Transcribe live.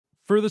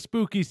For the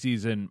spooky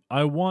season,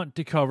 I want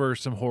to cover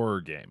some horror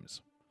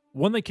games.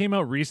 One that came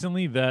out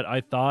recently that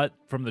I thought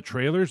from the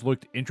trailers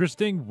looked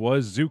interesting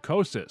was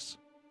Zoochosis.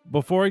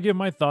 Before I give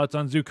my thoughts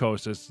on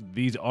Zoochosis,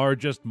 these are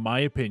just my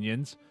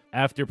opinions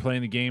after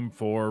playing the game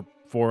for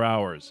 4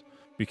 hours,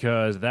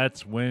 because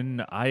that's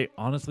when I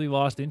honestly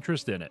lost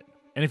interest in it.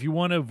 And if you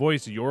want to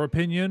voice your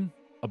opinion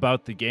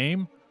about the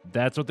game,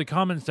 that's what the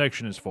comment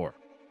section is for.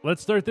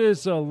 Let's start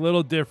this a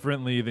little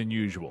differently than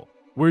usual.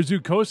 Where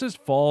Zoochosis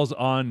falls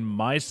on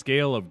my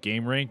scale of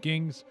game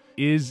rankings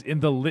is in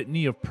the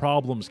litany of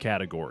problems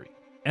category.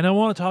 And I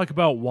want to talk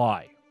about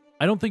why.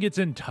 I don't think it's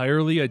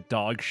entirely a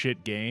dog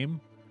shit game,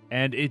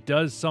 and it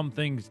does some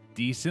things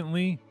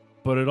decently,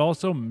 but it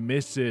also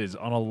misses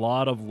on a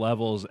lot of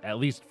levels, at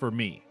least for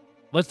me.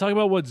 Let's talk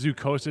about what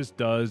Zoochosis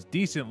does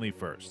decently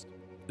first.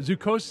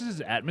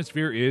 Zoochosis'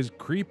 atmosphere is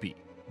creepy.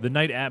 The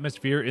night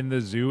atmosphere in the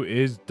zoo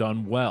is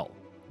done well.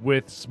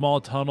 With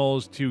small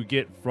tunnels to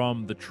get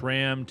from the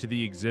tram to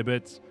the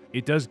exhibits,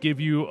 it does give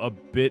you a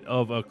bit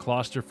of a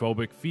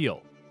claustrophobic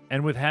feel.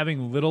 And with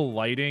having little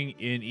lighting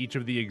in each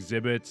of the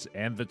exhibits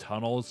and the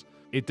tunnels,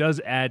 it does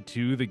add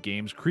to the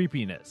game's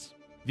creepiness.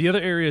 The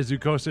other area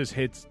Zoochosis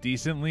hits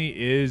decently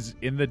is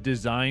in the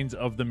designs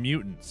of the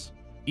mutants.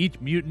 Each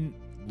mutant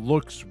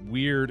looks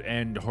weird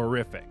and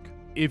horrific,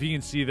 if you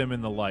can see them in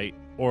the light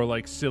or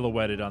like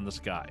silhouetted on the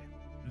sky.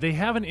 They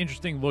have an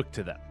interesting look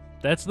to them.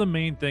 That's the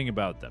main thing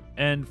about them.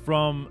 And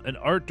from an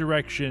art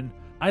direction,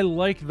 I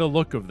like the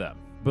look of them.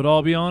 But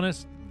I'll be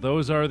honest,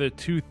 those are the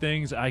two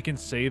things I can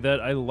say that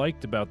I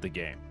liked about the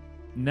game.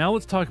 Now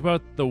let's talk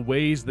about the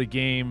ways the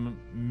game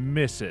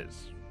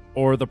misses,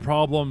 or the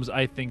problems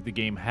I think the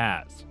game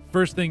has.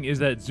 First thing is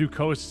that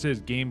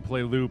Zoochosis'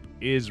 gameplay loop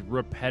is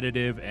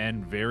repetitive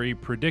and very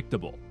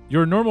predictable.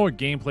 Your normal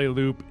gameplay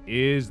loop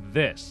is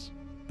this: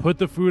 put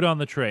the food on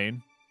the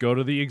train, go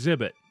to the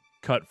exhibit,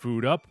 cut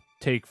food up,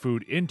 take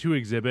food into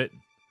exhibit,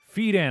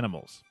 feed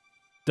animals,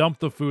 dump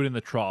the food in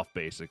the trough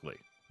basically.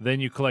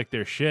 Then you collect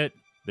their shit,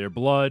 their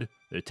blood,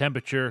 their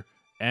temperature,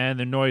 and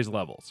their noise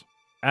levels.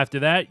 After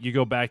that, you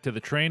go back to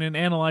the train and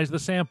analyze the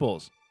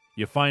samples.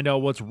 You find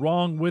out what's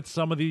wrong with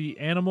some of the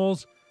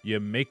animals, you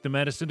make the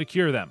medicine to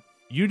cure them.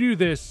 You do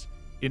this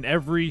in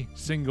every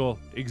single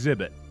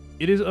exhibit.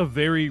 It is a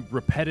very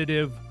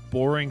repetitive,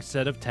 boring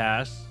set of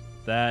tasks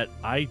that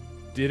I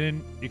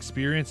didn't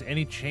experience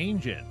any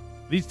change in.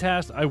 These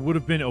tasks I would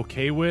have been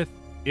okay with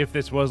if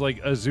this was like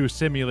a zoo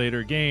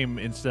simulator game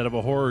instead of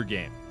a horror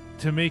game.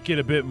 To make it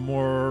a bit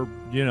more,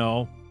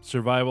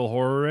 survival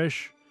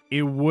horror-ish,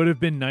 it would have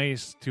been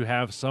nice to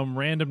have some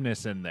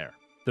randomness in there.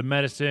 The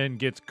medicine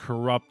gets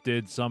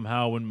corrupted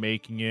somehow when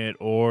making it,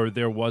 or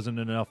there wasn't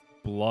enough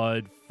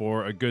blood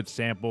for a good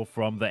sample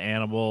from the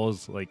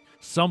animals, like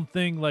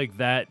something like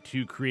that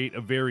to create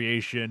a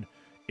variation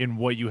in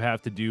what you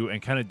have to do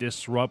and kind of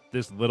disrupt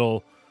this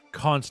little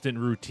constant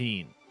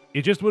routine.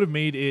 It just would have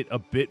made it a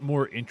bit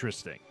more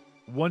interesting.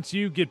 Once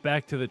you get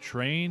back to the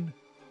train,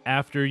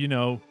 after,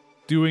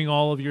 doing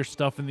all of your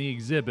stuff in the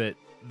exhibit,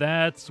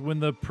 that's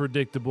when the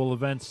predictable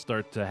events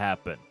start to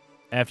happen.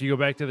 After you go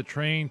back to the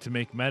train to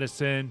make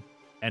medicine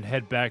and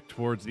head back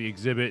towards the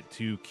exhibit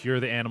to cure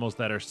the animals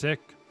that are sick,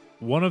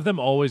 one of them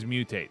always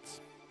mutates.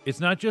 It's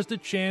not just a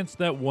chance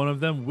that one of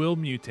them will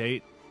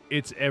mutate,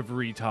 it's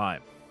every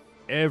time.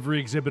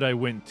 Every exhibit I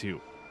went to,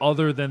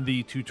 other than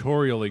the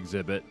tutorial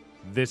exhibit,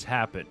 this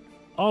happened.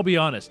 I'll be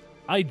honest,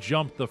 I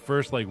jumped the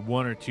first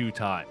 1 or 2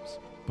 times.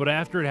 But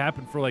after it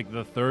happened for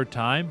the 3rd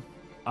time,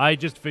 I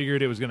just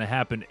figured it was going to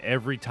happen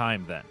every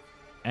time then.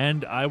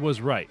 And I was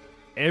right.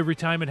 Every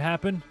time it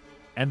happened,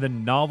 and the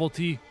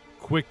novelty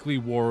quickly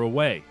wore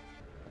away.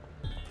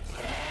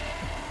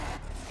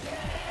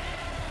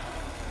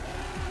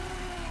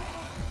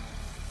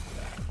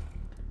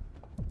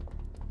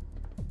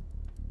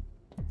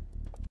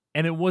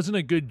 And it wasn't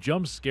a good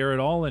jump scare at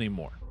all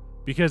anymore,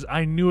 because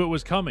I knew it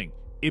was coming.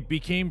 It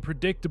became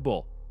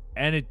predictable,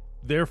 and it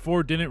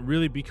therefore didn't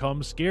really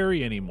become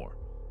scary anymore.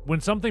 When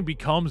something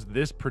becomes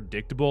this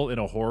predictable in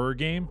a horror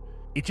game,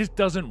 it just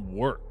doesn't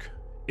work.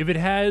 If it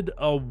had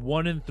a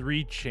 1 in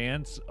 3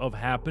 chance of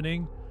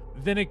happening,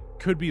 then it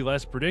could be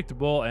less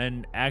predictable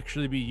and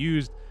actually be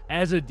used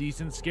as a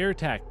decent scare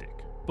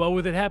tactic. But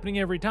with it happening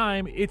every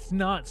time, it's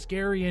not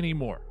scary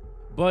anymore.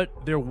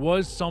 But there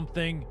was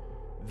something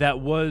that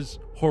was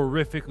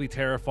horrifically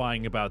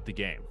terrifying about the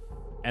game,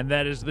 and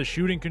that is the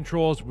shooting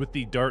controls with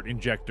the dart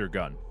injector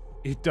gun.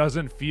 It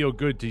doesn't feel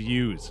good to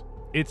use.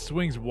 It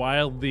swings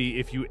wildly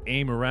if you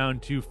aim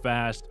around too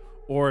fast,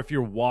 or if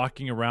you're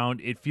walking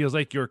around, it feels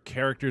like your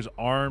character's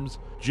arms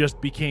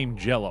just became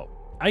jello.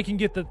 I can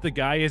get that the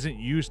guy isn't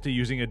used to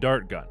using a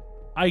dart gun.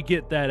 I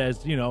get that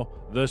as,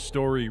 the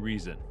story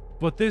reason.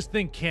 But this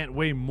thing can't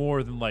weigh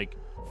more than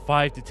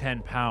 5 to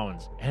 10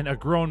 pounds, and a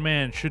grown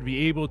man should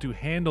be able to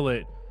handle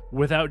it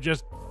without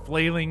just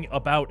flailing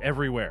about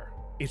everywhere.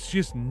 It's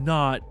just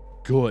not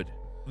good.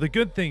 The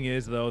good thing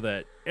is, though,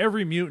 that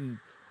every mutant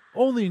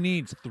only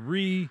needs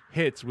 3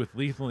 hits with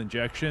lethal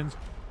injections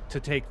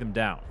to take them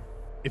down.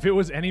 If it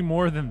was any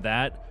more than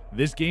that,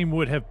 this game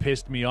would have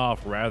pissed me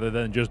off rather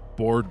than just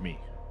bored me.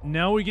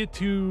 Now we get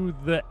to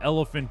the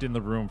elephant in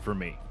the room for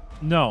me.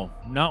 No,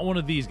 not one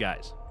of these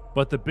guys,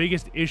 but the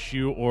biggest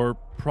issue or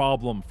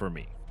problem for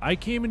me. I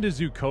came into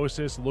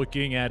Zoochosis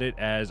looking at it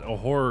as a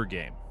horror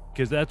game,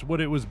 because that's what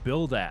it was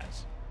billed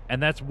as.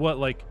 And that's what,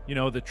 like, you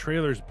know, the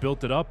trailers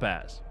built it up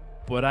as.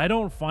 But I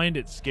don't find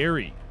it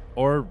scary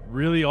or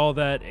really all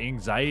that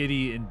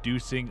anxiety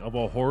inducing of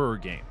a horror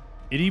game.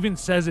 It even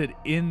says it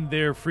in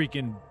their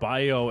freaking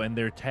bio and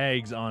their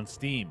tags on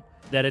Steam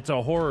that it's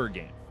a horror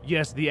game.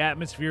 Yes, the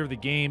atmosphere of the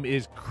game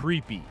is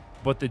creepy,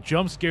 but the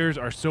jump scares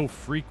are so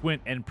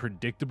frequent and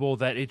predictable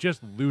that it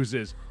just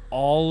loses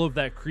all of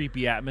that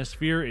creepy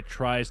atmosphere it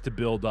tries to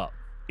build up.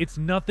 It's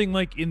nothing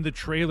like in the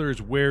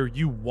trailers where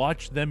you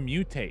watch them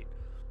mutate,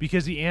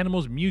 because the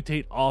animals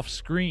mutate off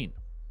screen.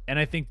 And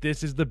I think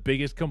this is the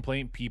biggest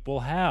complaint people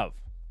have,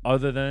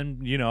 other than,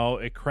 you know,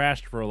 it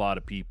crashed for a lot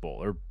of people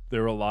or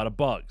there were a lot of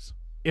bugs.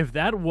 If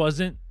that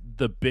wasn't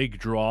the big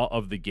draw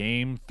of the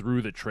game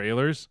through the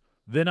trailers,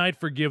 then I'd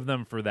forgive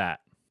them for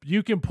that.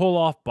 You can pull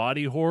off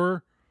body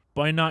horror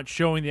by not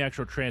showing the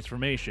actual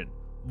transformation.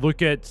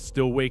 Look at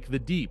Still Wake the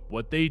Deep,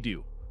 what they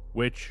do,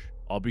 which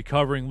I'll be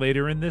covering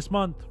later in this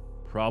month,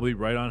 probably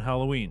right on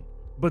Halloween.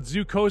 But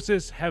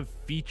Zoochosis have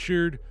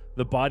featured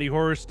the body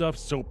horror stuff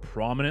so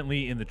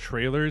prominently in the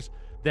trailers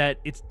that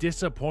it's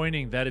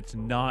disappointing that it's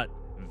not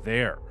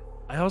there.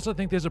 I also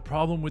think there's a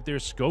problem with their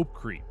scope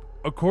creep.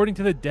 According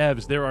to the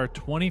devs, there are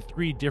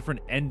 23 different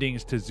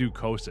endings to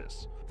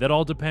Zoochosis that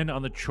all depend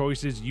on the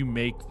choices you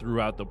make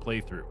throughout the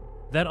playthrough.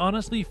 That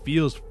honestly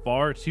feels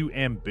far too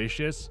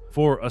ambitious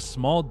for a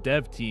small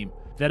dev team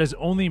that has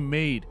only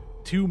made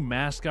 2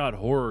 mascot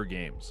horror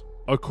games,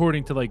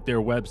 according to like their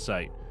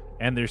website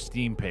and their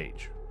Steam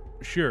page.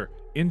 Sure,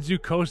 in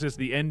Zoochosis,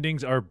 the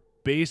endings are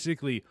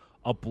basically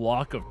a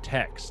block of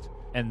text,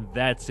 and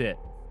that's it.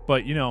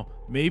 But, you know,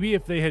 maybe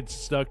if they had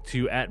stuck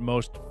to at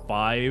most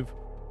 5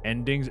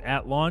 endings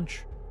at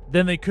launch,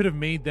 then they could have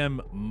made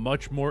them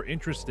much more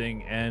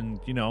interesting and,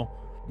 you know,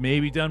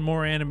 maybe done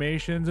more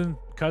animations and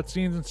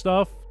cutscenes and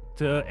stuff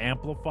to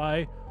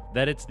amplify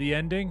that it's the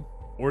ending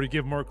or to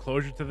give more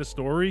closure to the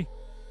story.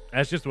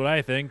 That's just what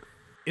I think.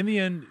 In the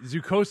end,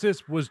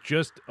 Zoochosis was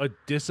just a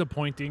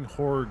disappointing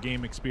horror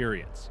game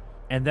experience.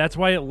 And that's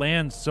why it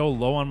lands so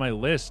low on my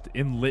list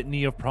in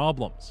litany of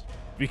problems.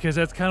 Because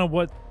that's kind of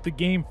what the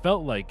game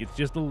felt like. It's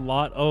just a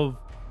lot of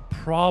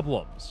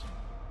problems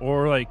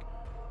or like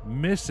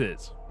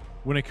misses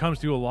when it comes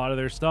to a lot of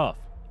their stuff.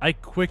 I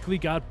quickly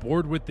got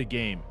bored with the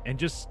game and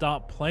just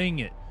stopped playing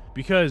it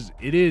because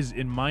it is,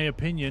 in my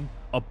opinion,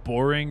 a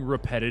boring,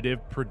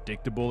 repetitive,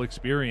 predictable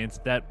experience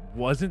that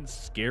wasn't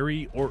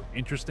scary or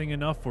interesting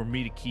enough for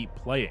me to keep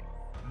playing.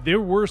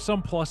 There were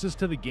some pluses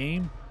to the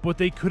game, but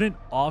they couldn't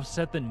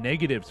offset the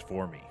negatives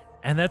for me.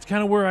 And that's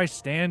kind of where I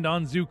stand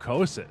on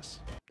Zoochosis.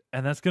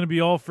 And that's going to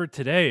be all for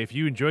today. If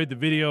you enjoyed the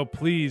video,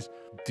 please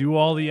do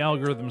all the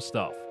algorithm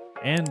stuff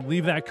and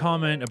leave that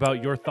comment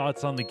about your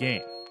thoughts on the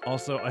game.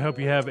 Also, I hope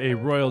you have a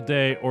royal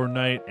day or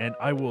night, and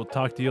I will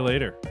talk to you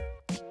later.